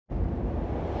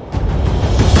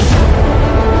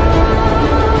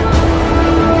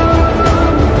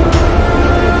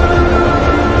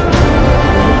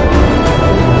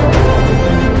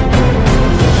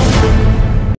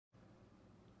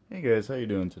guys, how you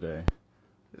doing today?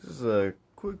 This is a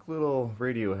quick little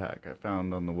radio hack I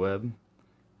found on the web,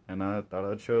 and I thought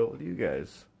I'd show it with you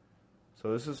guys.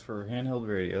 So this is for handheld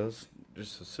radios,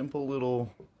 just a simple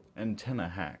little antenna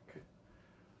hack.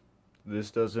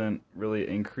 This doesn't really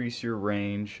increase your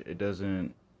range. It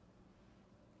doesn't,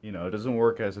 it doesn't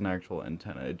work as an actual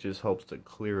antenna. It just helps to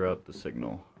clear up the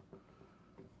signal.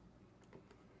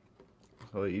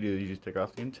 So what you do is you just take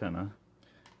off the antenna.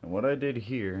 And what I did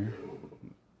here,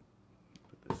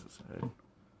 put this aside,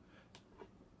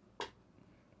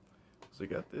 so I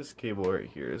got this cable right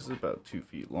here. This is about 2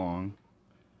 feet long.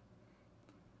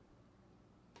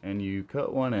 And you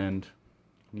cut one end,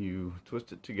 you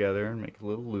twist it together and make a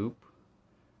little loop.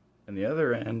 And the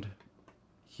other end,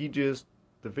 the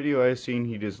video I seen,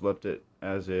 he just left it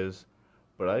as is.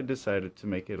 But I decided to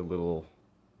make it a little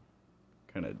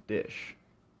kind of dish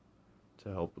to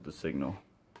help with the signal.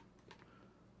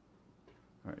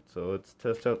 Alright, so let's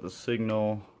test out the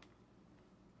signal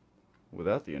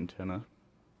without the antenna.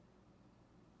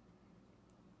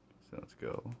 So let's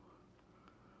go.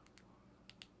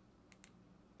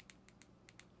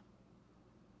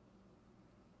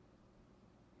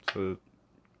 So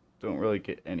don't really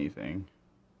get anything.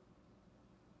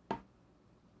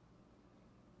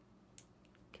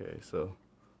 Okay, so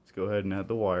let's go ahead and add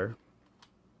the wire.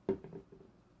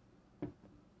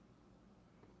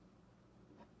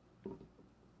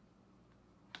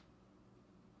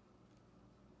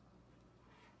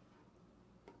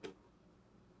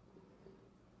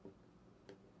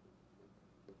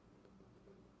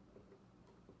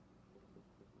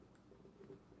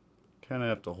 Kind of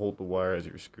have to hold the wire as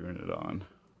you're screwing it on.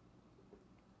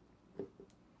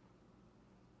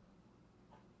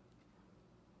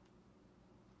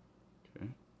 Okay.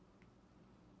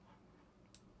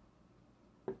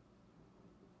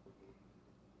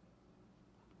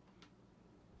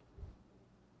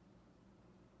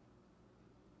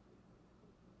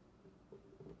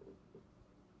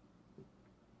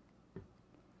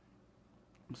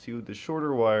 See, with the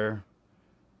shorter wire,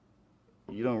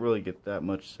 you don't really get that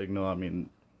much signal. I mean,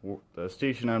 the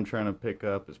station I'm trying to pick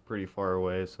up is pretty far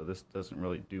away, so this doesn't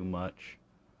really do much.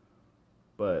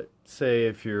 But say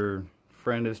if your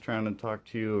friend is trying to talk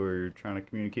to you or you're trying to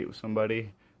communicate with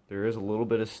somebody, there is a little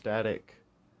bit of static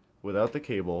without the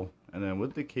cable, and then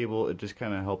with the cable it just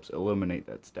kind of helps eliminate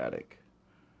that static.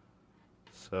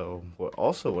 So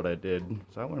what I did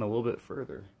is I went a little bit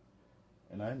further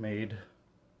and I made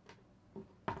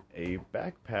a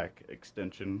backpack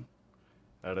extension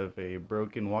out of a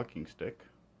broken walking stick.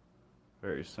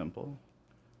 Very simple.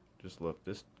 Just left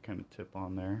this kind of tip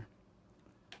on there.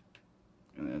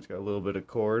 And then it's got a little bit of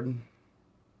cord. And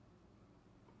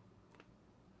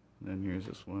then here's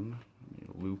this one. Let me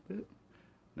loop it.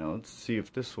 Now let's see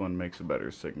if this one makes a better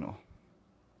signal.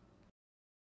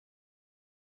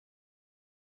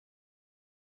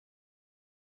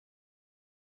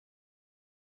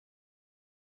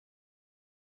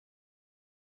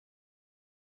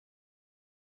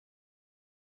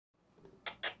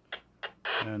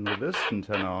 And with this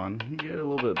antenna on, you get a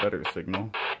little bit better signal.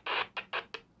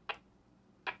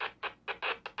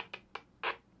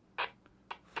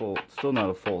 Still not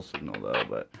a full signal though,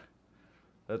 but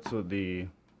that's with the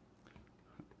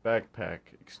backpack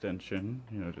extension,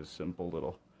 just simple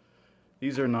little.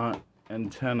 These are not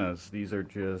antennas, these are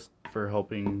just for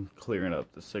helping clearing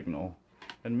up the signal.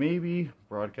 And maybe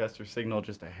broadcast your signal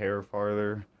just a hair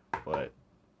farther, but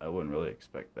I wouldn't really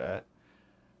expect that.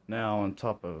 Now on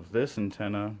top of this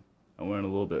antenna, I went a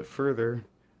little bit further.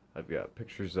 I've got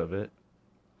pictures of it,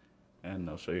 and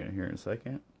I'll show you here in a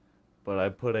second. But I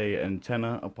put a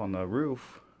antenna up on the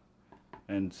roof,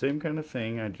 and same kind of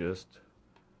thing. It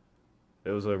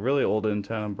was a really old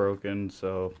antenna, broken,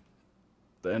 so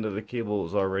the end of the cable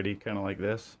was already kind of like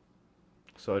this.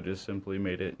 So I just simply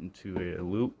made it into a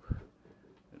loop.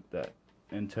 That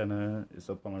antenna is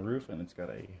up on the roof, and it's got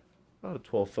about a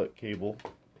 12-foot cable.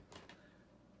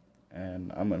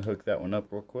 And I'm going to hook that one up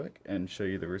real quick and show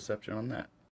you the reception on that.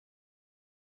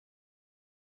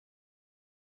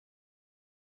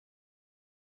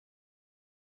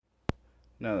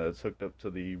 Now that it's hooked up to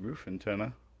the roof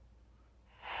antenna,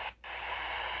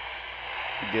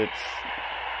 it gets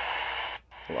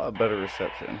a lot better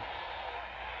reception.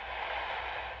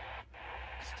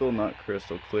 Still not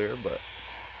crystal clear, but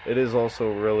it is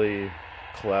also really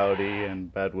cloudy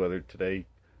and bad weather today.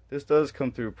 This does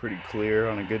come through pretty clear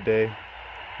on a good day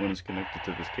when it's connected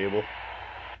to this cable.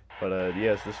 But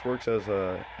yes, this works as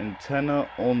a antenna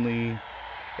only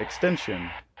extension.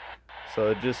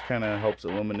 So it just kind of helps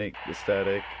eliminate the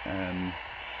static and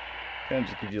kind of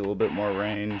just gives you a little bit more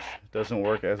range. It doesn't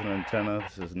work as an antenna.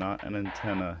 This is not an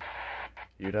antenna.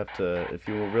 You'd have to, if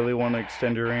you really want to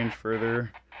extend your range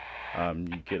further,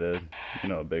 you get a,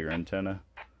 a bigger antenna.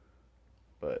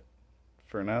 But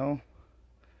for now,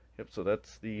 yep, so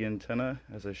that's the antenna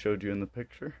as I showed you in the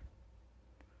picture.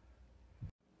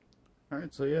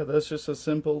 Alright, so yeah, that's just a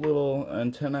simple little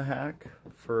antenna hack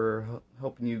for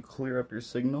helping you clear up your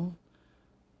signal.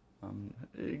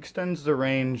 It extends the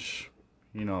range,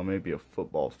 maybe a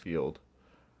football field.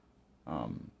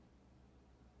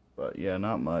 But yeah,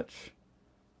 not much.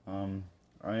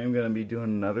 I am going to be doing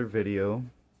another video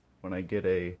when I'm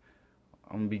going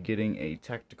to be getting a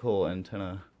tactical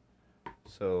antenna.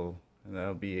 So, and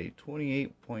that'll be a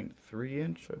 28.3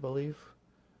 inch, I believe.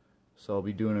 So I'll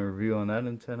be doing a review on that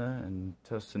antenna and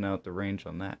testing out the range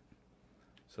on that.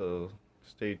 So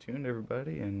stay tuned,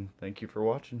 everybody, and thank you for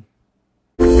watching.